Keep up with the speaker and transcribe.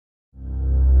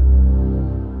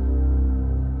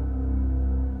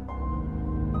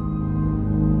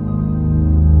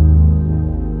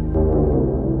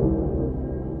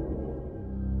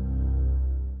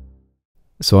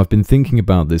So I've been thinking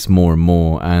about this more and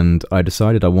more, and I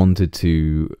decided I wanted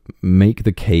to make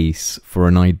the case for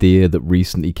an idea that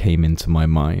recently came into my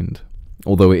mind.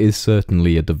 Although it is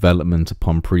certainly a development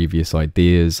upon previous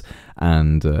ideas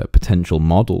and potential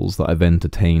models that I've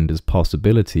entertained as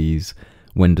possibilities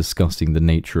when discussing the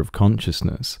nature of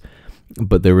consciousness.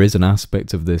 But there is an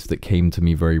aspect of this that came to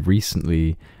me very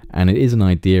recently, and it is an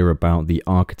idea about the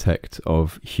architect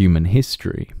of human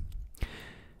history.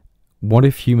 What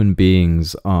if human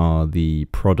beings are the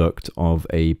product of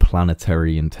a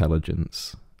planetary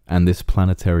intelligence, and this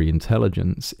planetary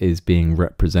intelligence is being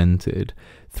represented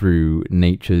through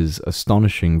nature's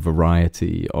astonishing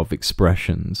variety of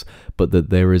expressions, but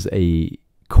that there is a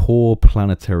core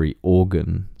planetary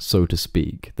organ, so to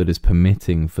speak, that is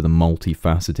permitting for the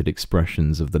multifaceted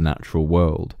expressions of the natural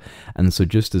world. And so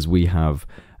just as we have,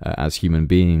 as human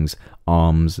beings,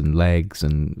 arms and legs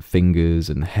and fingers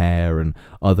and hair and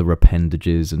other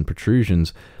appendages and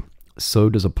protrusions, so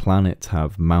does a planet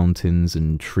have mountains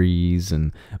and trees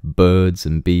and birds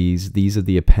and bees. These are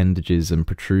the appendages and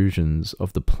protrusions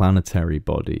of the planetary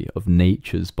body, of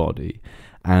nature's body.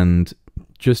 And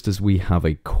just as we have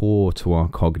a core to our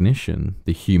cognition,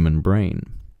 the human brain,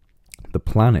 the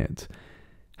planet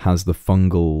has the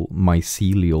fungal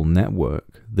mycelial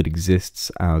network that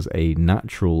exists as a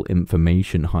natural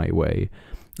information highway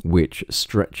which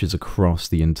stretches across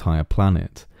the entire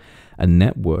planet. A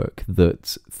network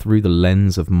that, through the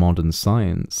lens of modern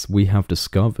science, we have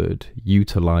discovered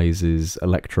utilizes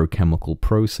electrochemical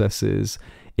processes,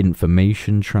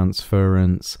 information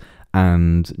transference,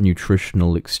 and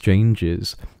nutritional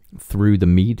exchanges through the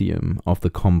medium of the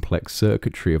complex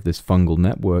circuitry of this fungal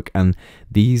network. And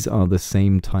these are the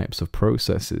same types of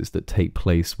processes that take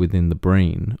place within the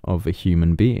brain of a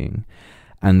human being.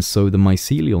 And so the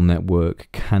mycelial network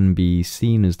can be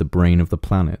seen as the brain of the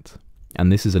planet.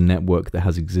 And this is a network that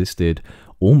has existed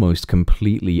almost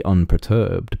completely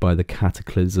unperturbed by the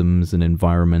cataclysms and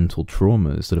environmental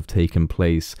traumas that have taken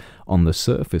place on the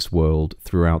surface world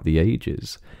throughout the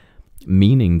ages.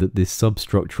 Meaning that this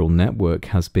substructural network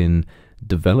has been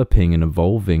developing and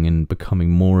evolving and becoming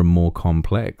more and more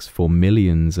complex for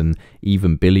millions and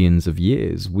even billions of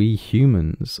years. We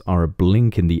humans are a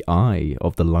blink in the eye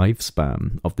of the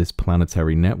lifespan of this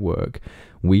planetary network.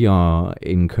 We are,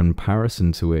 in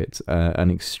comparison to it,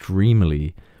 an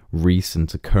extremely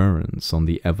recent occurrence on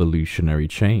the evolutionary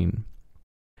chain.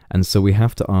 And so we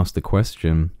have to ask the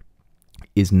question,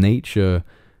 is nature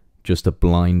just a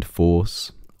blind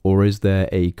force? Or is there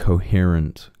a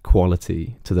coherent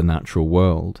quality to the natural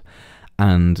world?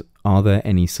 And are there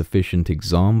any sufficient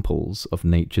examples of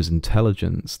nature's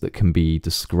intelligence that can be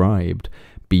described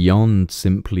beyond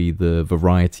simply the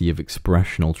variety of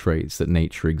expressional traits that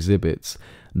nature exhibits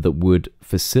that would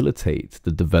facilitate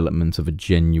the development of a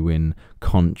genuine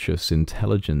conscious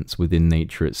intelligence within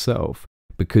nature itself?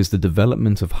 Because the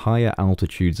development of higher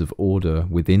altitudes of order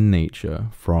within nature,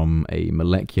 from a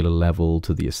molecular level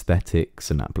to the aesthetics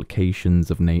and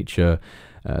applications of nature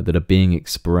that are being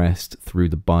expressed through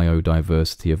the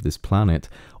biodiversity of this planet,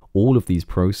 all of these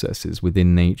processes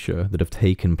within nature that have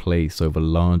taken place over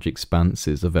large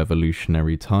expanses of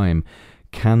evolutionary time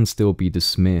can still be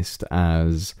dismissed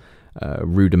as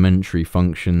rudimentary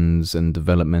functions and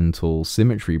developmental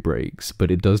symmetry breaks, but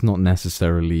it does not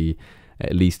necessarily,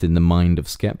 at least in the mind of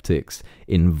skeptics,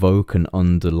 invoke an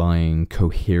underlying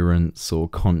coherence or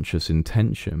conscious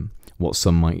intention, what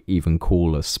some might even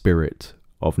call a spirit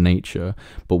of nature,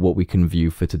 but what we can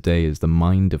view for today as the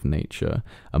mind of nature,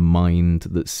 a mind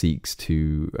that seeks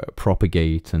to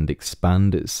propagate and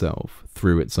expand itself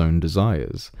through its own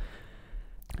desires.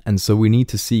 And so we need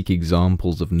to seek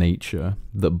examples of nature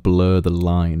that blur the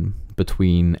line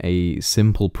between a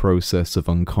simple process of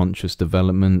unconscious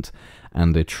development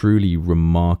and a truly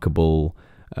remarkable,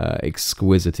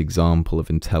 exquisite example of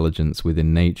intelligence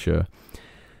within nature.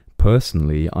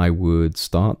 Personally, I would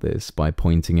start this by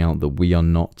pointing out that we are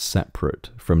not separate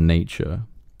from nature.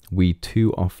 We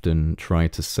too often try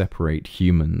to separate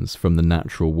humans from the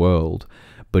natural world,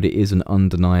 but it is an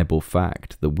undeniable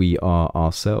fact that we are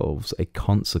ourselves a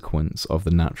consequence of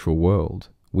the natural world.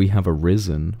 We have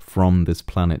arisen from this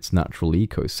planet's natural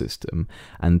ecosystem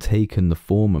and taken the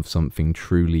form of something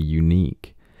truly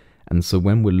unique. And so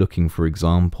when we're looking for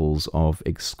examples of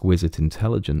exquisite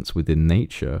intelligence within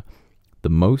nature, the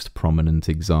most prominent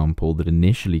example that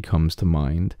initially comes to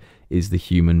mind is the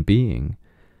human being.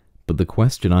 But the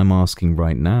question I'm asking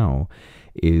right now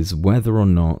is whether or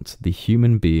not the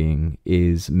human being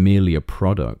is merely a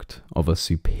product of a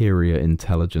superior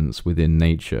intelligence within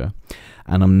nature.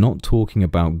 And I'm not talking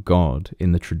about God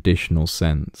in the traditional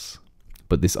sense,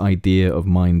 But this idea of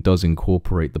mind does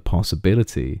incorporate the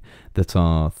possibility that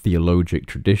our theologic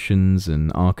traditions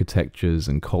and architectures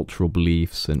and cultural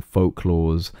beliefs and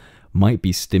folklores might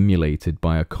be stimulated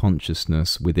by a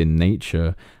consciousness within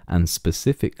nature, and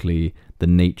specifically the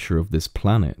nature of this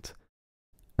planet.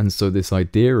 And so this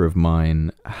idea of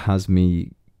mine has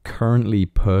me currently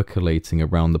percolating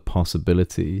around the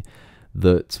possibility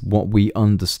that what we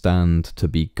understand to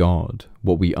be God,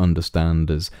 what we understand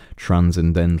as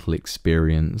transcendental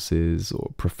experiences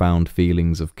or profound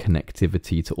feelings of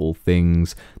connectivity to all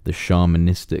things, the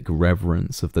shamanistic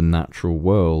reverence of the natural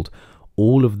world,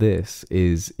 all of this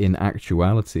is in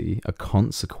actuality a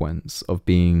consequence of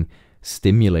being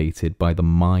stimulated by the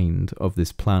mind of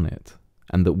this planet,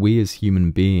 and that we as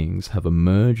human beings have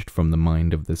emerged from the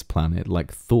mind of this planet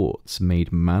like thoughts made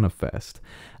manifest,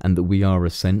 and that we are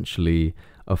essentially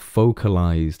a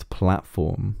focalized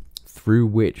platform through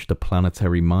which the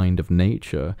planetary mind of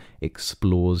nature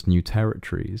explores new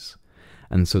territories.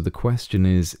 And so the question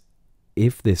is,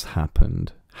 if this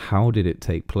happened, how did it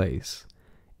take place?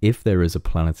 If there is a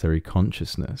planetary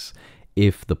consciousness,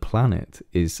 if the planet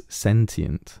is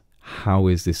sentient, how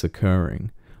is this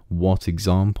occurring? What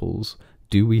examples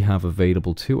do we have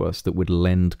available to us that would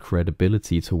lend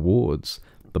credibility towards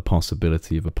the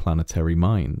possibility of a planetary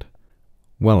mind?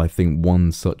 Well, I think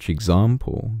one such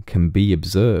example can be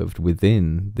observed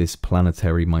within this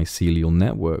planetary mycelial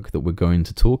network that we're going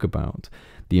to talk about,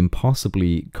 the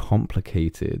impossibly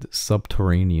complicated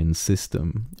subterranean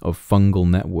system of fungal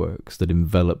networks that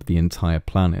envelop the entire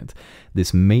planet.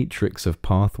 This matrix of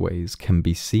pathways can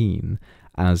be seen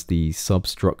as the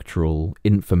substructural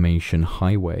information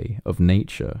highway of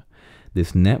nature.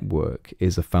 This network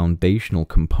is a foundational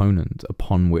component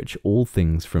upon which all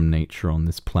things from nature on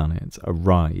this planet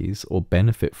arise or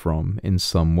benefit from in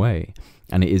some way.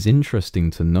 And it is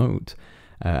interesting to note,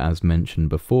 as mentioned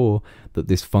before, that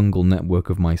this fungal network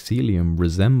of mycelium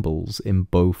resembles in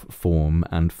both form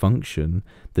and function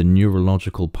the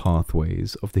neurological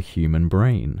pathways of the human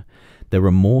brain. There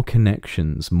are more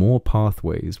connections, more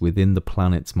pathways within the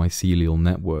planet's mycelial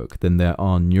network than there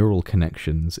are neural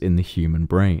connections in the human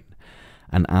brain.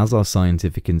 And as our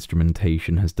scientific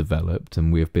instrumentation has developed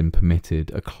and we have been permitted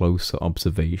a closer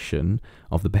observation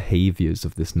of the behaviors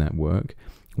of this network,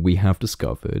 we have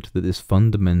discovered that this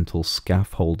fundamental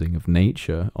scaffolding of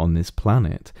nature on this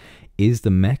planet is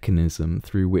the mechanism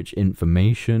through which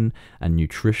information and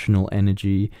nutritional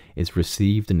energy is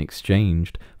received and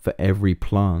exchanged for every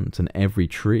plant and every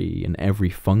tree and every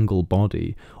fungal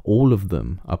body. All of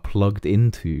them are plugged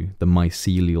into the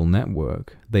mycelial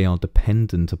network. They are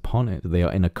dependent upon it. They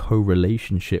are in a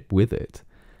co-relationship with it.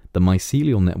 The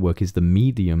mycelial network is the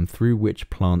medium through which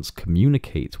plants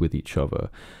communicate with each other,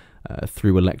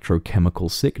 through electrochemical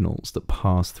signals that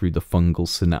pass through the fungal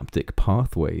synaptic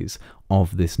pathways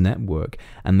of this network,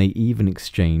 and they even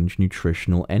exchange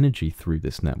nutritional energy through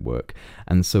this network.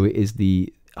 And so it is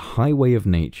the highway of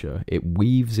nature. It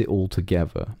weaves it all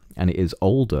together, and it is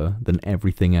older than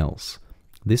everything else.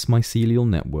 This mycelial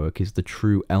network is the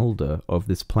true elder of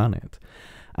this planet.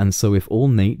 And so if all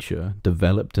nature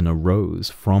developed and arose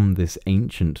from this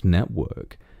ancient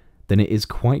network, then it is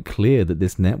quite clear that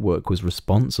this network was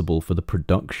responsible for the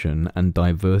production and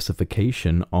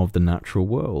diversification of the natural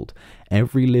world.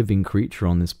 Every living creature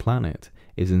on this planet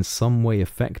is in some way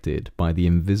affected by the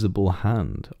invisible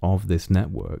hand of this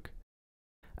network.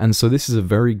 And so this is a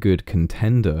very good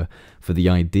contender for the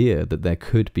idea that there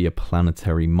could be a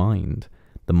planetary mind.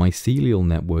 The mycelial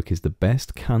network is the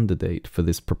best candidate for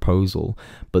this proposal,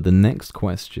 but the next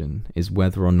question is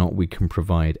whether or not we can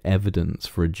provide evidence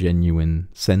for a genuine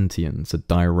sentience, a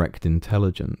direct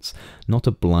intelligence, not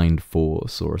a blind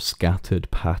force or a scattered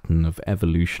pattern of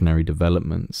evolutionary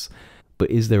developments,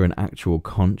 but is there an actual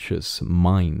conscious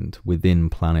mind within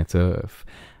planet Earth?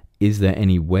 Is there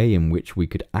any way in which we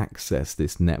could access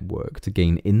this network to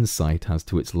gain insight as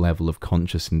to its level of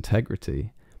conscious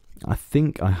integrity? I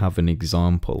think I have an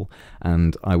example,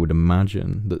 and I would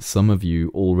imagine that some of you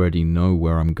already know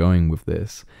where I'm going with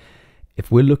this.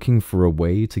 If we're looking for a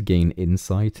way to gain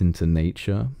insight into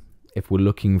nature, if we're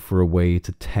looking for a way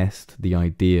to test the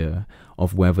idea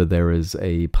of whether there is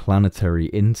a planetary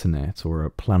internet or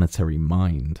a planetary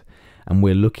mind, and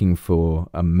we're looking for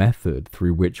a method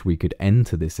through which we could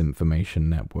enter this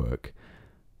information network,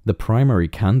 the primary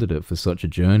candidate for such a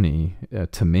journey,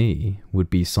 to me, would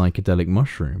be psychedelic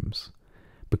mushrooms.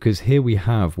 Because here we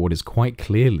have what is quite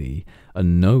clearly a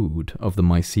node of the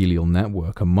mycelial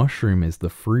network. A mushroom is the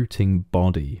fruiting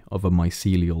body of a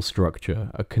mycelial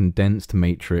structure, a condensed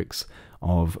matrix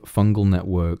of fungal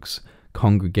networks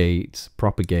congregate,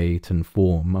 propagate, and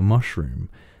form a mushroom.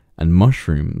 And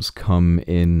mushrooms come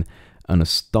in an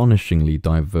astonishingly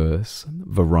diverse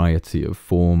variety of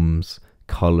forms,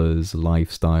 colors,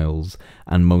 lifestyles,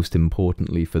 and most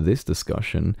importantly for this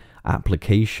discussion,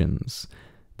 applications.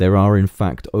 There are in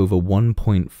fact over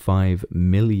 1.5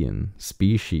 million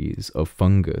species of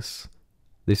fungus.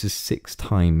 This is 6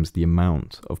 times the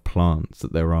amount of plants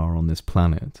that there are on this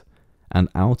planet. And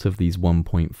out of these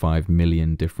 1.5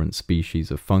 million different species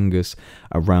of fungus,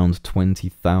 around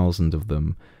 20,000 of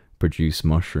them produce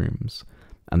mushrooms.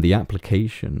 And the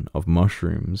application of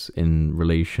mushrooms in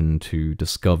relation to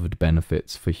discovered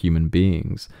benefits for human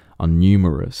beings are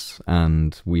numerous,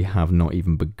 and we have not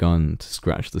even begun to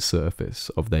scratch the surface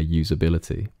of their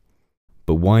usability.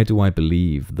 But why do I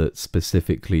believe that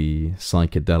specifically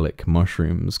psychedelic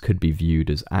mushrooms could be viewed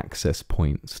as access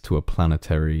points to a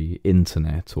planetary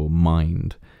internet or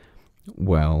mind?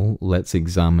 Well, let's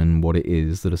examine what it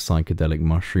is that a psychedelic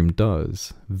mushroom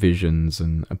does. Visions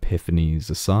and epiphanies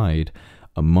aside,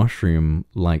 a mushroom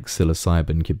like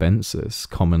psilocybin cubensis,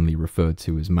 commonly referred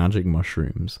to as magic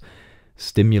mushrooms,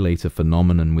 stimulate a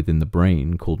phenomenon within the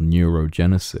brain called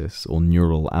neurogenesis or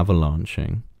neural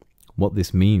avalanching. What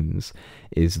this means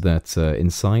is that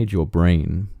inside your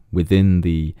brain, within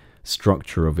the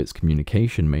structure of its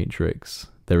communication matrix,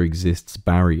 there exists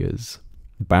barriers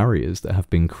that have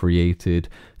been created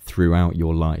throughout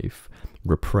your life.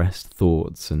 Repressed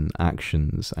thoughts and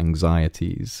actions,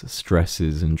 anxieties,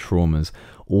 stresses and traumas,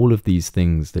 all of these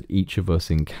things that each of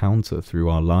us encounter through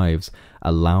our lives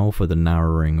allow for the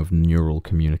narrowing of neural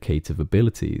communicative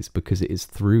abilities, because it is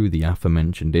through the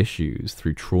aforementioned issues,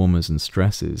 through traumas and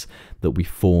stresses, that we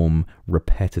form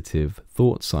repetitive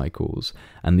thought cycles.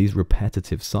 And these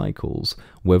repetitive cycles,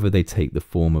 whether they take the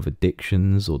form of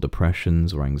addictions or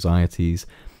depressions or anxieties,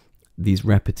 these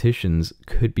repetitions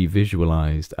could be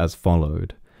visualized as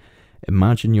followed.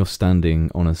 Imagine you're standing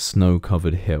on a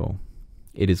snow-covered hill.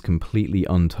 It is completely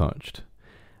untouched.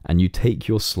 And you take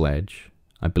your sledge,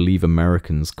 I believe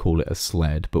Americans call it a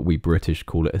sled, but we British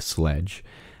call it a sledge,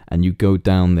 and you go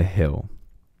down the hill.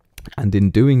 And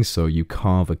in doing so, you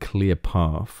carve a clear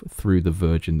path through the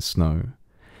virgin snow.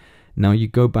 Now you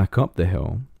go back up the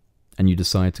hill, and you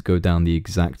decide to go down the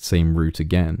exact same route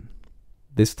again.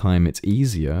 This time it's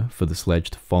easier for the sledge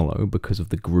to follow because of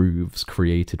the grooves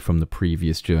created from the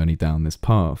previous journey down this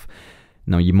path.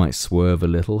 Now you might swerve a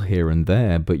little here and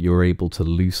there, but you're able to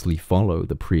loosely follow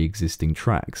the pre-existing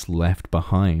tracks left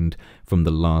behind from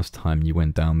the last time you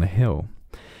went down the hill.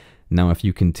 Now if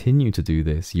you continue to do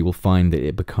this, you will find that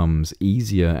it becomes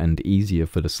easier and easier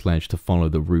for the sledge to follow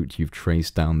the route you've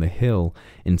traced down the hill,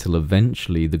 until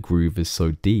eventually the groove is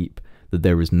so deep that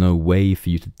there is no way for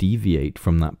you to deviate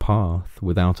from that path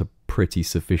without a pretty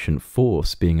sufficient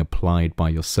force being applied by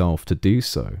yourself to do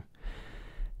so.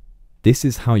 This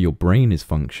is how your brain is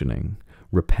functioning.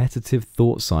 Repetitive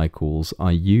thought cycles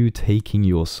are you taking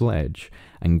your sledge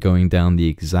and going down the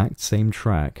exact same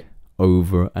track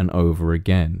over and over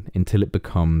again until it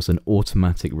becomes an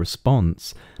automatic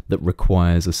response that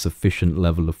requires a sufficient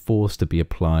level of force to be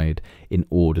applied in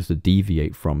order to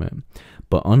deviate from it.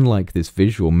 But unlike this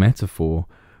visual metaphor,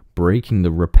 breaking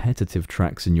the repetitive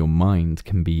tracks in your mind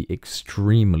can be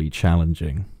extremely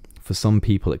challenging. For some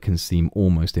people it can seem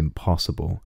almost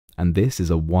impossible. And this is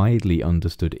a widely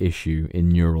understood issue in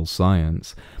neural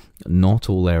science. Not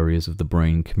all areas of the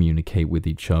brain communicate with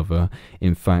each other.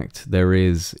 In fact, there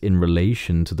is, in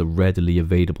relation to the readily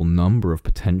available number of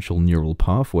potential neural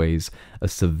pathways, a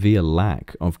severe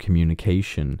lack of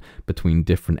communication between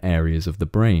different areas of the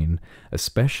brain,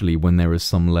 especially when there is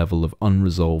some level of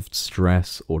unresolved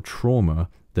stress or trauma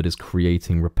that is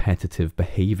creating repetitive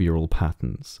behavioral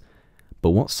patterns.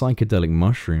 But what psychedelic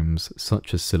mushrooms,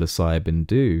 such as psilocybin,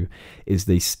 do is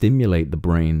they stimulate the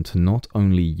brain to not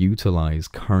only utilize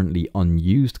currently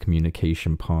unused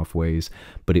communication pathways,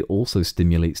 but it also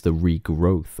stimulates the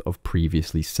regrowth of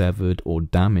previously severed or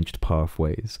damaged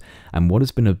pathways. And what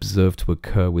has been observed to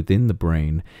occur within the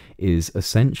brain is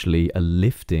essentially a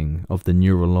lifting of the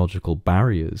neurological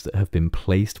barriers that have been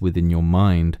placed within your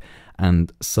mind,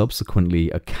 and subsequently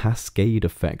a cascade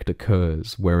effect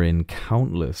occurs wherein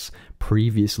countless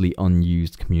previously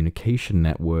unused communication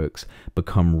networks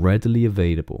become readily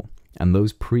available, and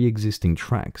those pre-existing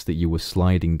tracks that you were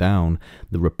sliding down,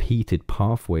 the repeated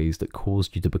pathways that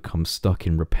caused you to become stuck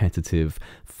in repetitive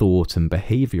thought and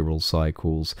behavioral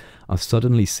cycles, are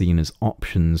suddenly seen as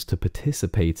options to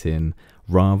participate in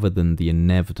rather than the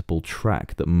inevitable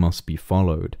track that must be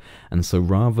followed. And so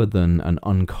rather than an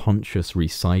unconscious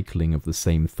recycling of the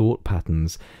same thought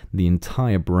patterns, the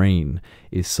entire brain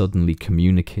is suddenly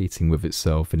communicating with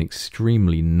itself in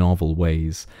extremely novel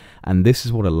ways. And this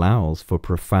is what allows for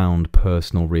profound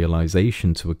personal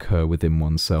realization to occur within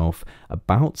oneself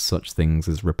about such things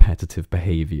as repetitive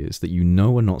behaviors that you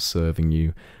know are not serving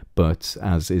you, but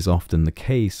as is often the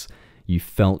case, you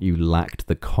felt you lacked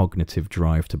the cognitive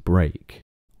drive to break.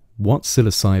 What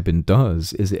psilocybin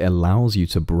does is it allows you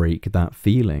to break that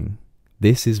feeling.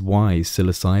 This is why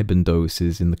psilocybin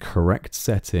doses in the correct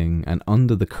setting and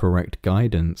under the correct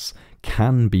guidance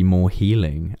can be more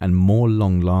healing and more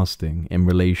long-lasting in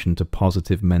relation to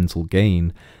positive mental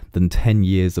gain than 10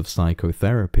 years of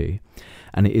psychotherapy.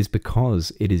 And it is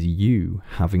because it is you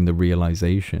having the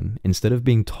realization. Instead of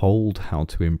being told how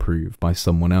to improve by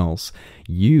someone else,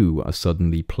 you are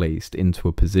suddenly placed into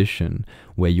a position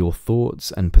where your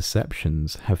thoughts and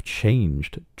perceptions have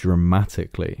changed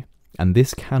dramatically. And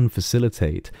this can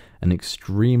facilitate an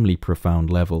extremely profound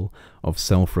level of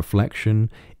self-reflection,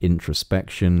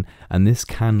 introspection, and this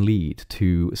can lead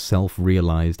to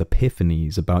self-realized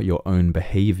epiphanies about your own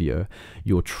behavior,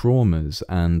 your traumas,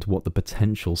 and what the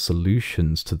potential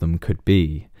solutions to them could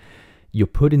be. You're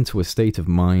put into a state of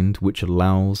mind which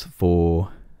allows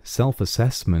for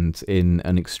self-assessment in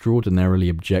an extraordinarily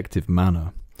objective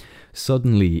manner.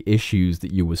 Suddenly, issues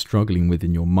that you were struggling with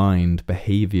in your mind,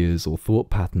 behaviors or thought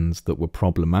patterns that were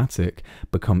problematic,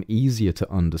 become easier to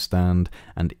understand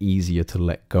and easier to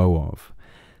let go of.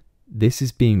 This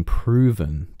is being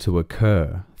proven to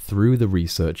occur through the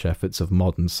research efforts of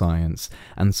modern science,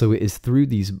 and so it is through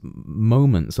these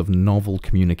moments of novel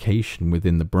communication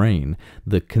within the brain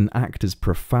that can act as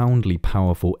profoundly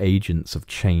powerful agents of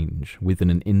change within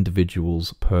an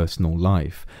individual's personal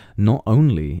life, not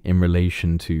only in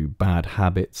relation to bad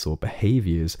habits or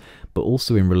behaviors, but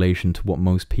also in relation to what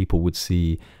most people would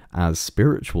see as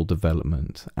spiritual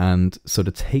development. And so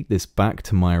to take this back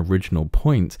to my original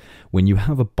point, when you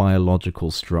have a biological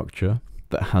structure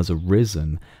that has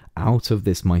arisen out of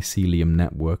this mycelium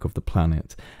network of the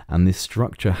planet, and this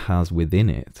structure has within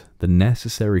it the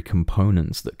necessary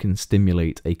components that can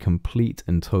stimulate a complete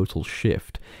and total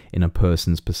shift in a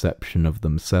person's perception of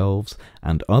themselves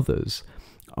and others,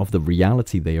 of the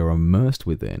reality they are immersed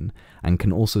within, and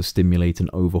can also stimulate an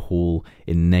overhaul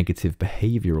in negative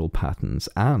behavioral patterns,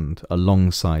 and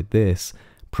alongside this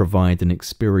provide an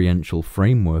experiential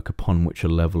framework upon which a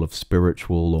level of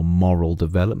spiritual or moral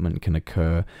development can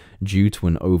occur due to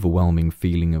an overwhelming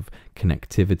feeling of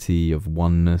connectivity, of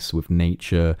oneness with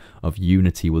nature, of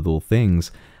unity with all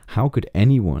things. How could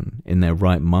anyone in their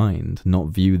right mind not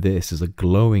view this as a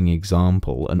glowing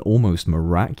example, an almost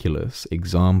miraculous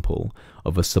example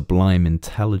of a sublime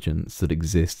intelligence that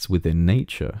exists within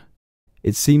nature?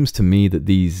 It seems to me that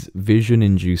these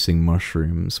vision-inducing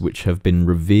mushrooms, which have been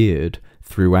revered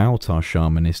throughout our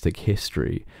shamanistic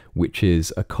history, which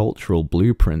is a cultural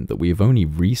blueprint that we have only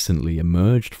recently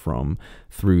emerged from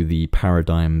through the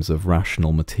paradigms of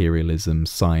rational materialism,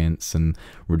 science, and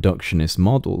reductionist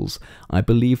models, I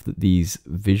believe that these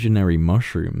visionary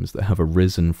mushrooms that have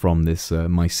arisen from this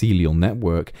mycelial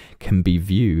network can be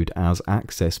viewed as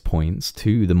access points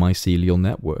to the mycelial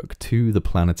network, to the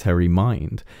planetary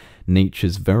mind,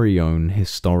 nature's very own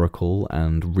historical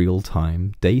and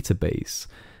real-time database,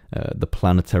 the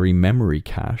planetary memory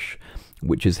cache,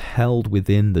 which is held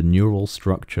within the neural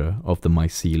structure of the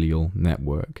mycelial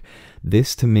network.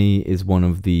 This, to me, is one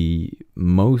of the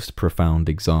most profound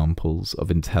examples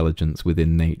of intelligence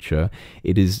within nature.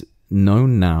 It is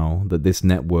known now that this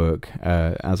network,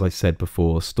 as I said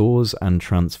before, stores and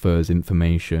transfers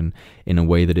information in a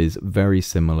way that is very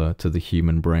similar to the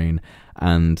human brain,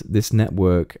 and this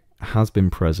network has been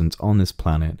present on this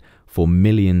planet for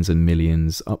millions and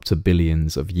millions, up to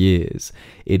billions of years.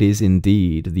 It is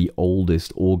indeed the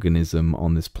oldest organism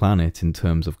on this planet in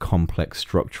terms of complex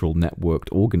structural networked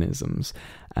organisms.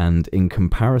 And in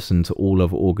comparison to all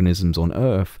other organisms on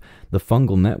Earth, the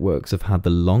fungal networks have had the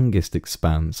longest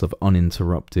expanse of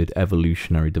uninterrupted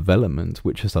evolutionary development,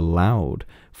 which has allowed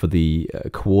for the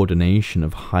coordination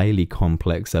of highly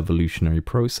complex evolutionary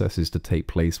processes to take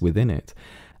place within it.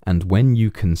 And when you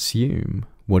consume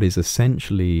what is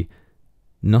essentially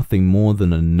nothing more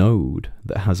than a node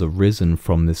that has arisen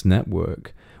from this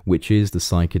network, which is the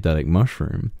psychedelic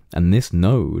mushroom, and this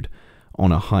node,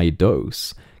 on a high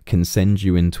dose, can send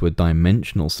you into a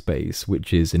dimensional space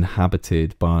which is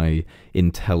inhabited by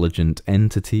intelligent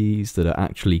entities that are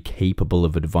actually capable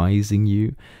of advising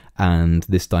you, and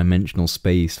this dimensional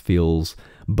space feels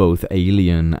both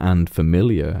alien and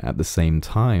familiar at the same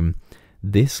time.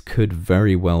 This could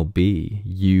very well be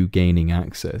you gaining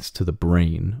access to the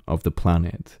brain of the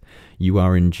planet. You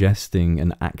are ingesting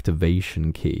an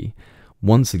activation key.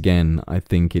 Once again, I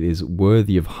think it is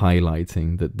worthy of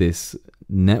highlighting that this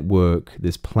network,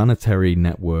 this planetary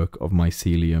network of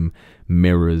mycelium,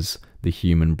 mirrors the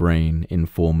human brain in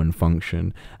form and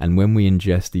function. And when we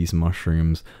ingest these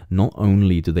mushrooms, not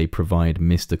only do they provide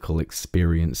mystical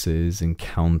experiences,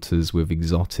 encounters with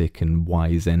exotic and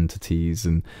wise entities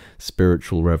and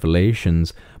spiritual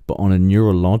revelations, but on a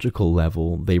neurological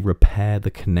level, they repair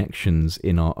the connections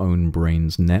in our own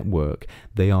brain's network.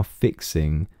 They are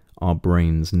fixing our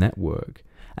brain's network.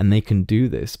 And they can do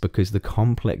this because the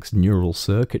complex neural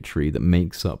circuitry that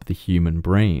makes up the human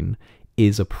brain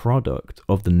is a product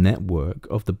of the network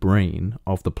of the brain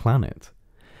of the planet.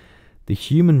 The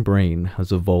human brain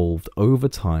has evolved over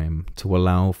time to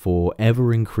allow for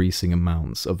ever-increasing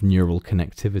amounts of neural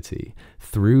connectivity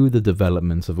through the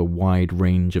development of a wide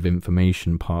range of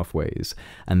information pathways,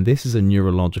 and this is a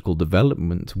neurological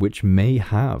development which may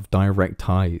have direct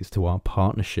ties to our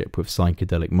partnership with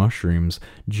psychedelic mushrooms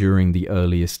during the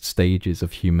earliest stages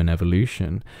of human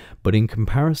evolution. But in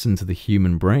comparison to the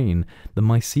human brain, the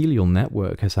mycelial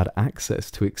network has had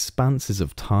access to expanses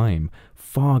of time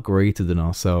far greater than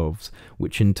ourselves,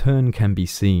 which in turn can be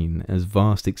seen as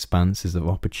vast expanses of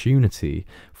opportunity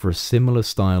for a similar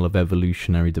style of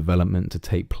evolutionary development to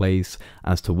take place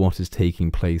as to what is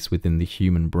taking place within the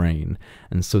human brain.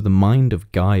 And so the mind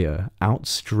of Gaia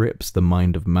outstrips the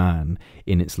mind of man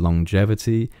in its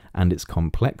longevity and its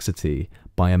complexity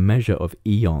by a measure of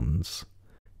eons.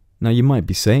 Now you might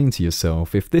be saying to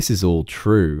yourself, if this is all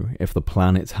true, if the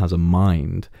planet has a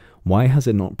mind, why has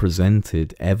it not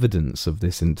presented evidence of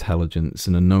this intelligence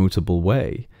in a notable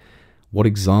way? What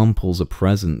examples are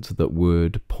present that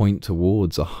would point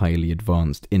towards a highly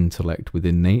advanced intellect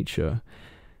within nature?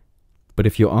 But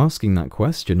if you're asking that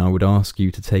question, I would ask you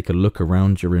to take a look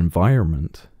around your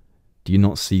environment. Do you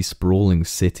not see sprawling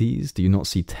cities? Do you not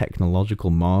see technological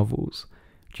marvels?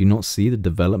 Do you not see the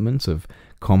development of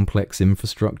complex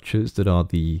infrastructures that are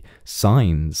the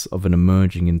signs of an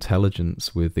emerging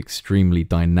intelligence with extremely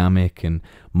dynamic and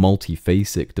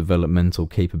multifaceted developmental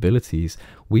capabilities?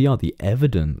 We are the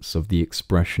evidence of the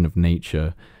expression of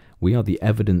nature. We are the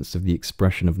evidence of the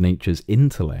expression of nature's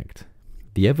intellect.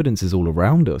 The evidence is all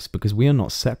around us because we are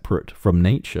not separate from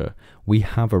nature. We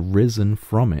have arisen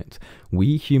from it.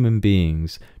 We human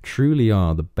beings truly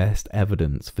are the best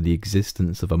evidence for the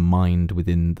existence of a mind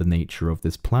within the nature of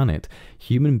this planet.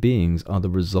 Human beings are the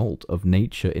result of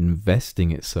nature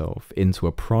investing itself into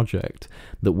a project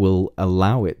that will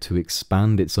allow it to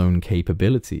expand its own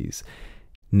capabilities.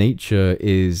 Nature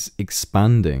is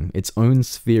expanding its own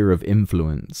sphere of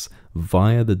influence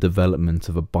via the development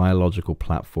of a biological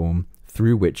platform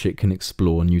through which it can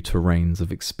explore new terrains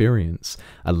of experience,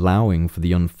 allowing for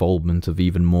the unfoldment of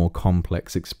even more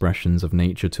complex expressions of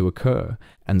nature to occur.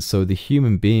 And so the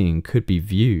human being could be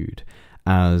viewed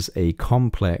as a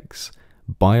complex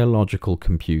biological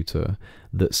computer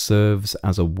that serves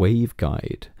as a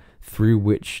waveguide through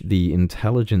which the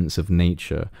intelligence of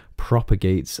nature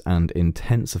propagates and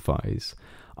intensifies.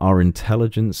 Our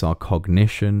intelligence, our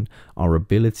cognition, our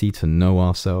ability to know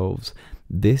ourselves,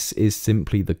 this is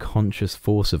simply the conscious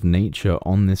force of nature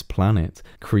on this planet,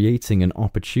 creating an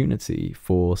opportunity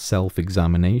for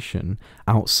self-examination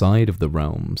outside of the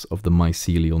realms of the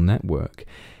mycelial network.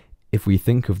 If we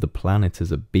think of the planet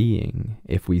as a being,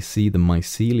 if we see the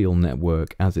mycelial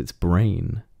network as its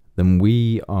brain, then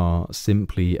we are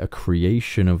simply a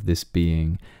creation of this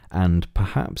being, and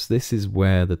perhaps this is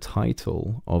where the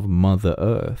title of Mother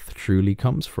Earth truly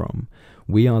comes from.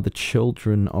 We are the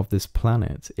children of this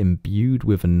planet, imbued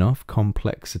with enough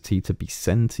complexity to be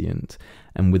sentient,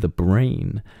 and with a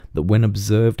brain that, when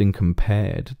observed and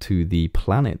compared to the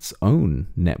planet's own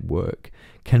network,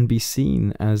 can be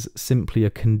seen as simply a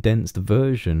condensed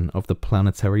version of the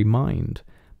planetary mind,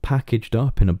 packaged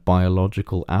up in a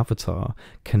biological avatar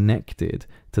connected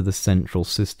to the central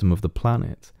system of the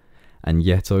planet. And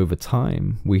yet over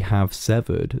time, we have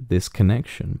severed this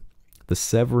connection. The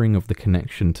severing of the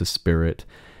connection to spirit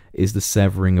is the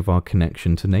severing of our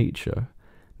connection to nature,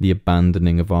 the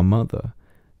abandoning of our mother.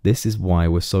 This is why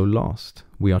we're so lost.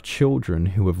 We are children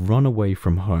who have run away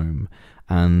from home,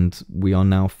 and we are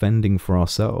now fending for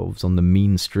ourselves on the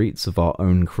mean streets of our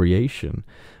own creation.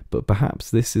 But perhaps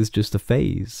this is just a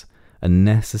phase, a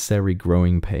necessary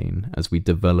growing pain as we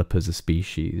develop as a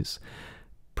species.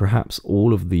 Perhaps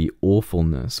all of the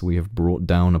awfulness we have brought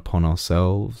down upon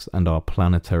ourselves and our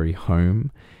planetary home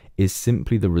is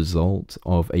simply the result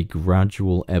of a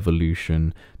gradual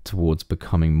evolution towards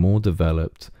becoming more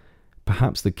developed,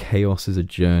 Perhaps the chaos is a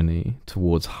journey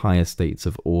towards higher states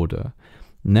of order.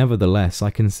 Nevertheless, I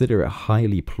consider it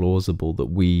highly plausible that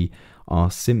we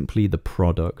are simply the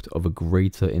product of a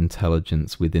greater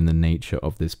intelligence within the nature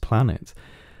of this planet,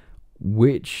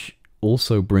 which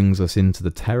also brings us into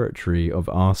the territory of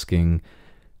asking,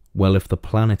 well, if the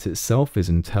planet itself is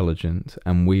intelligent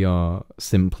and we are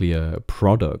simply a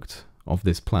product of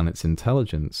this planet's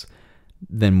intelligence,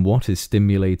 then what is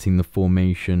stimulating the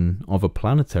formation of a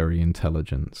planetary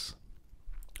intelligence?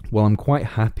 Well, I'm quite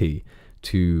happy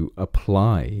to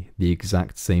apply the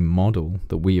exact same model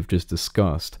that we have just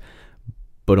discussed,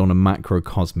 but on a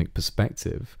macrocosmic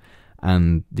perspective.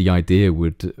 And the idea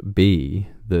would be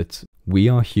that we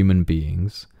are human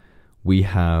beings. We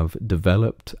have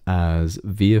developed as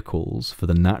vehicles for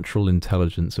the natural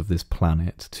intelligence of this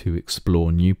planet to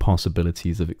explore new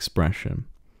possibilities of expression.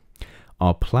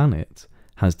 Our planet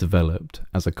has developed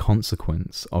as a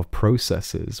consequence of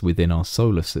processes within our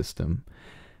solar system.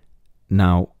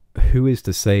 Now, who is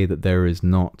to say that there is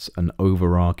not an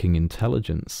overarching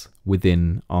intelligence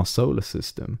within our solar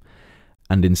system?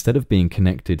 And instead of being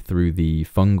connected through the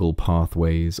fungal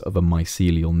pathways of a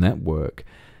mycelial network,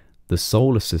 the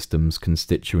solar system's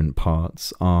constituent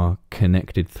parts are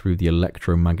connected through the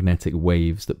electromagnetic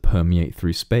waves that permeate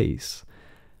through space,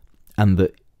 and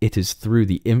that it is through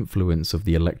the influence of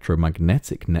the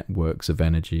electromagnetic networks of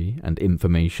energy and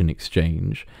information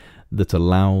exchange that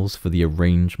allows for the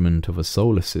arrangement of a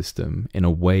solar system in a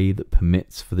way that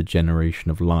permits for the generation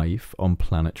of life on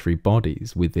planetary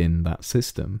bodies within that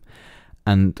system.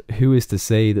 And who is to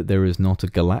say that there is not a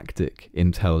galactic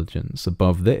intelligence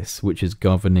above this, which is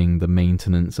governing the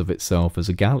maintenance of itself as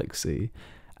a galaxy?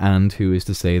 And who is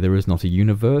to say there is not a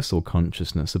universal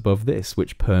consciousness above this,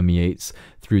 which permeates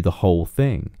through the whole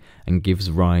thing and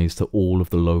gives rise to all of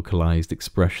the localized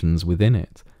expressions within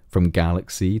it, from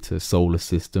galaxy to solar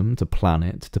system to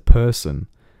planet to person?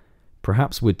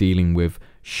 Perhaps we're dealing with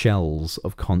shells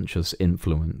of conscious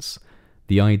influence,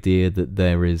 the idea that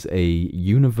there is a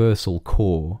universal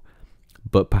core,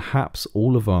 but perhaps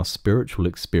all of our spiritual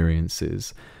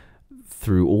experiences,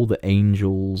 through all the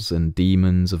angels and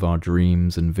demons of our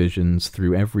dreams and visions,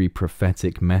 through every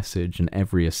prophetic message and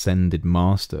every ascended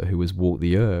master who has walked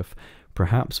the earth,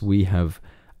 perhaps we have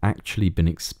actually been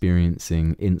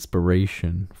experiencing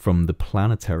inspiration from the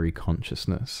planetary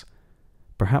consciousness.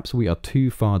 Perhaps we are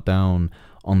too far down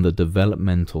on the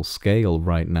developmental scale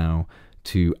right now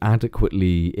to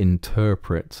adequately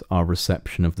interpret our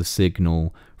reception of the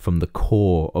signal from the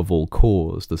core of all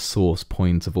cores, the source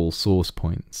point of all source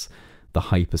points, the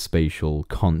hyperspatial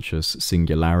conscious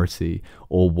singularity,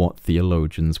 or what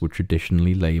theologians would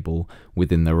traditionally label,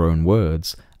 within their own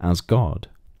words, as God.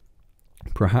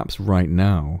 Perhaps right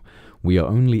now we are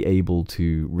only able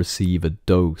to receive a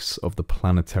dose of the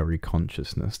planetary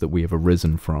consciousness that we have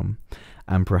arisen from,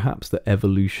 and perhaps the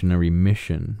evolutionary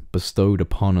mission bestowed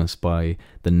upon us by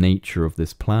the nature of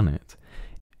this planet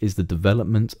is the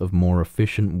development of more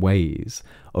efficient ways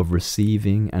of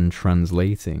receiving and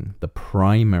translating the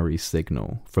primary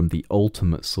signal from the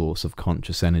ultimate source of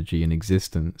conscious energy in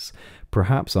existence.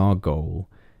 Perhaps our goal,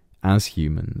 as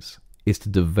humans, is to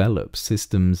develop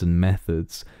systems and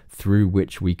methods through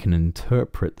which we can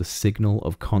interpret the signal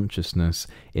of consciousness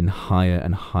in higher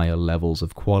and higher levels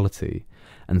of quality.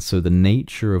 And so the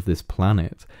nature of this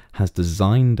planet has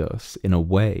designed us in a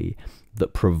way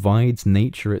that provides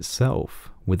nature itself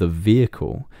with a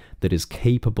vehicle that is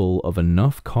capable of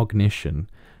enough cognition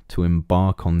to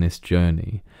embark on this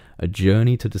journey, a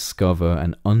journey to discover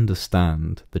and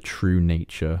understand the true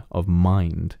nature of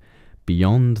mind,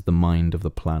 beyond the mind of the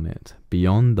planet,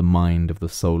 beyond the mind of the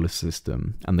solar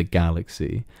system and the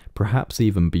galaxy, perhaps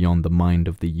even beyond the mind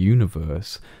of the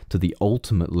universe, to the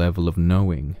ultimate level of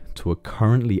knowing, to a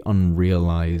currently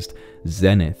unrealized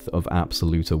zenith of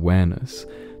absolute awareness,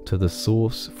 to the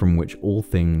source from which all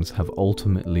things have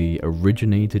ultimately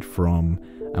originated from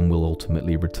and will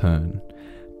ultimately return.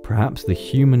 Perhaps the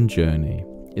human journey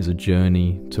is a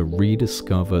journey to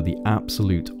rediscover the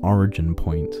absolute origin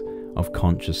point of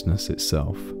consciousness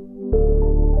itself.